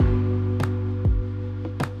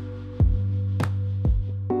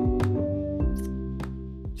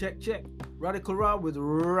Check. Radical Ra with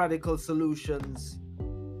Radical Solutions.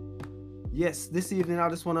 Yes, this evening I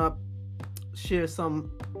just want to share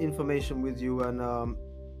some information with you and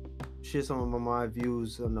share some of my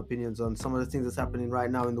views and opinions on some of the things that's happening right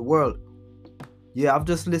now in the world. Yeah, I've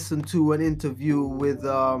just listened to an interview with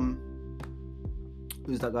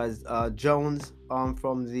who's that guy's Jones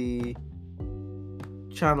from the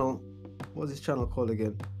channel. What's his channel called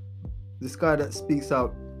again? This guy that speaks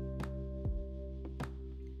out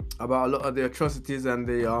about a lot of the atrocities and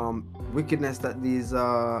the wickedness that these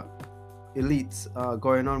elites are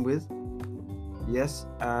going on with. Yes,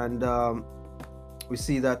 and we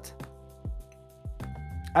see that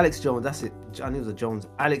Alex Jones, that's it, I knew it was a Jones,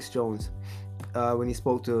 Alex Jones, when he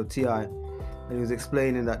spoke to T.I., and he was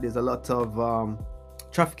explaining that there's a lot of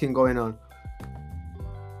trafficking going on.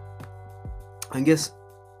 And guess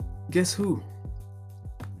who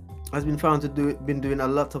has been found to been doing a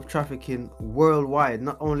lot of trafficking worldwide,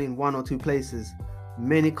 not only in one or two places,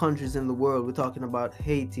 many countries in the world. We're talking about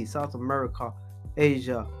Haiti, South America,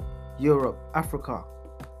 Asia, Europe, Africa.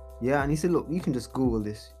 Yeah, and he said, look, you can just Google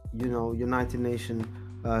this, United Nations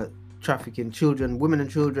trafficking children, women and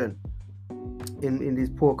children in these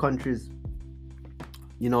poor countries.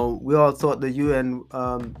 We all thought the UN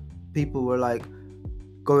people were like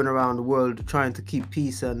going around the world trying to keep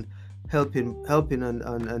peace and helping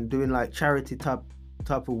and doing like charity type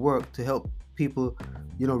of work to help people,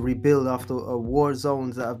 rebuild after war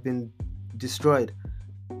zones that have been destroyed.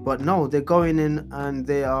 But no, they're going in and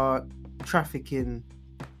they are trafficking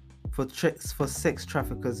for sex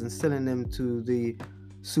traffickers and selling them to the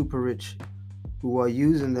super rich, who are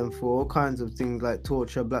using them for all kinds of things like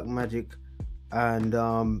torture, black magic, and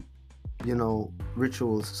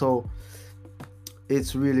rituals. So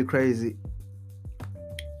it's really crazy.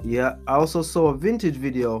 Yeah, I also saw a vintage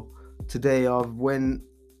video today of when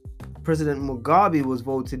President Mugabe was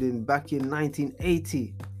voted in back in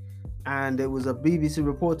 1980, and there was a BBC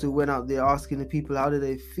reporter who went out there asking the people how do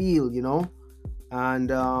they feel, and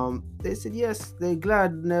they said yes, they're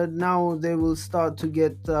glad now they will start to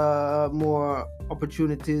get more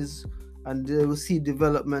opportunities, and they will see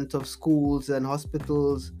development of schools and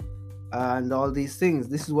hospitals and all these things.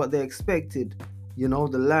 This is what they expected, the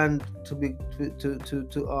land to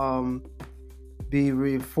be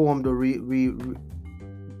reformed or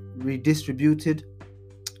redistributed.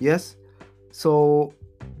 Yes, so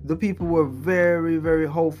the people were very, very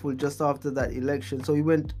hopeful just after that election. So he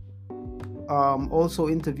went also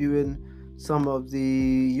interviewing some of the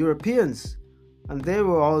Europeans, and they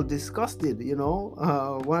were all disgusted.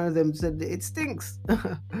 One of them said it stinks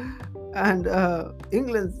and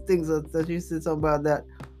England thinks that you said something about that,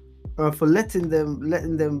 for letting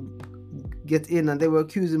them get in, and they were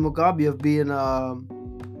accusing Mugabe of being a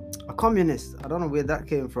communist. I don't know where that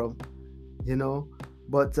came from,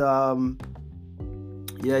 but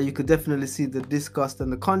yeah, you could definitely see the disgust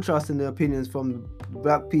and the contrast in the opinions from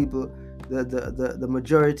black people, the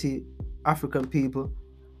majority African people,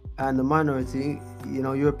 and the minority,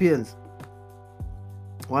 Europeans.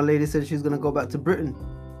 One lady said she's gonna go back to Britain,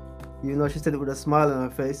 even though she said it with a smile on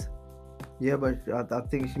her face. Yeah, but I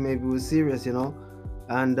think she maybe was serious,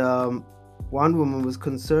 and one woman was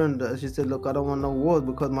concerned. She said, look, I don't want no wars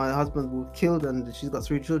because my husband was killed and she's got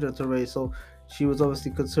 3 children to raise. So she was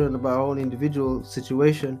obviously concerned about her own individual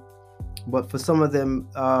situation. But for some of them,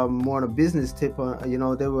 more on a business tip,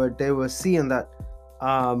 they were seeing that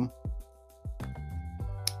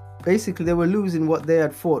basically they were losing what they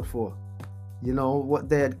had fought for, what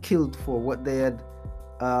they had killed for, what they had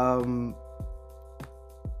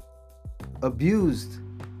abused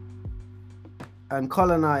and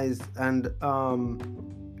colonized and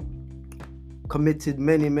committed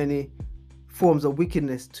many forms of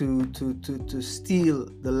wickedness to steal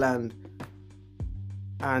the land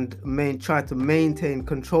and try to maintain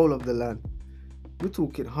control of the land. We're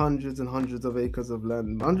talking hundreds and hundreds of acres of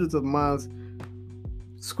land, hundreds of miles,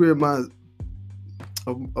 square miles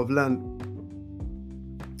of land.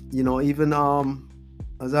 Even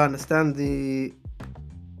as I understand, the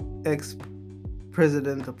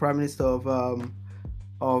ex-president or prime minister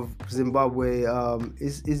of Zimbabwe,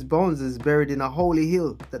 his bones is buried in a holy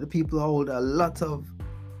hill that the people hold a lot of,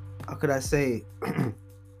 how could I say,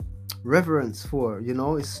 reverence for.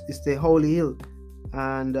 It's the holy hill,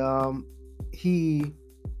 and he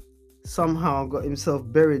somehow got himself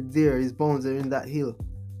buried there. His bones are in that hill,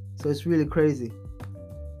 so it's really crazy.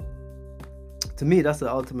 To me, that's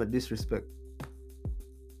the ultimate disrespect.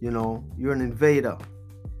 You're an invader,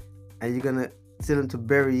 and you're gonna tell them to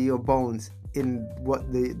bury your bones in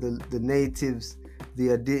what the natives,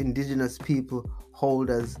 the indigenous people hold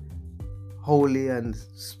as holy and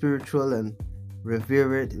spiritual and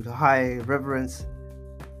revere it with high reverence,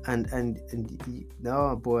 and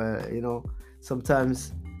no boy,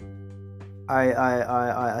 sometimes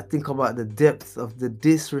I think about the depth of the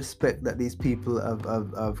disrespect that these people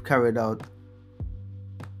have carried out,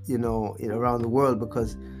 around the world,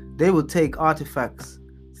 because they will take artifacts,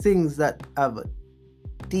 things that have a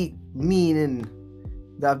deep meaning,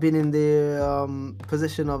 that have been in the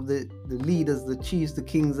possession of the leaders, the chiefs, the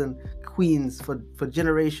kings and queens for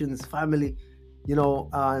generations, family,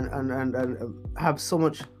 and have so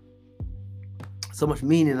much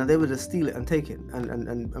meaning, and they would just steal it and take it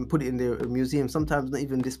and put it in their museum, sometimes not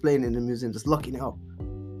even displaying it in the museum, just locking it up.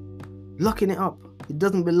 It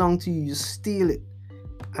doesn't belong to you. You steal it.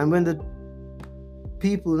 And when the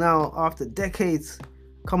people now, after decades,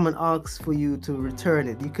 come and ask for you to return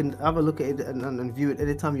it, you can have a look at it and view it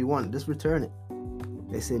anytime you want. Just return it.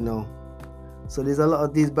 They say no. So there's a lot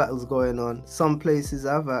of these battles going on. Some places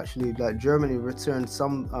have actually, like Germany, returned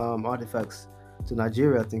some artifacts to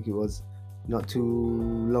Nigeria, I think it was, not too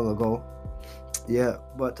long ago. Yeah,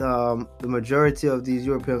 but the majority of these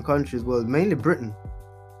European countries, well, mainly Britain,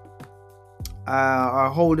 are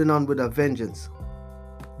holding on with a vengeance,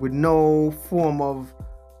 with no form of,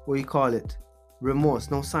 remorse,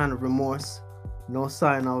 no sign of remorse, no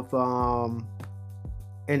sign of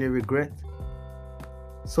any regret.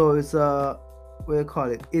 So it's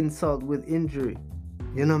insult with injury.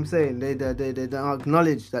 You know what I'm saying? They don't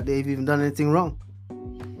acknowledge that they've even done anything wrong,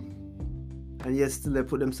 and yet still they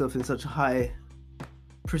put themselves in such high,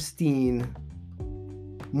 pristine,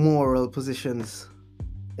 moral positions.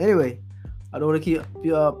 Anyway, I don't want to keep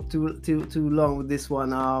you up too long with this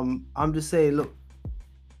one. I'm just saying, look,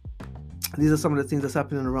 these are some of the things that's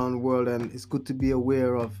happening around the world, and it's good to be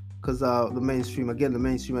aware of, because the mainstream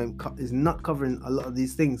is not covering a lot of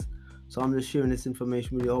these things. So I'm just sharing this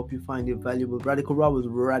information with you. I hope you find it valuable. Radical Rob with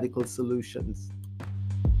Radical Solutions.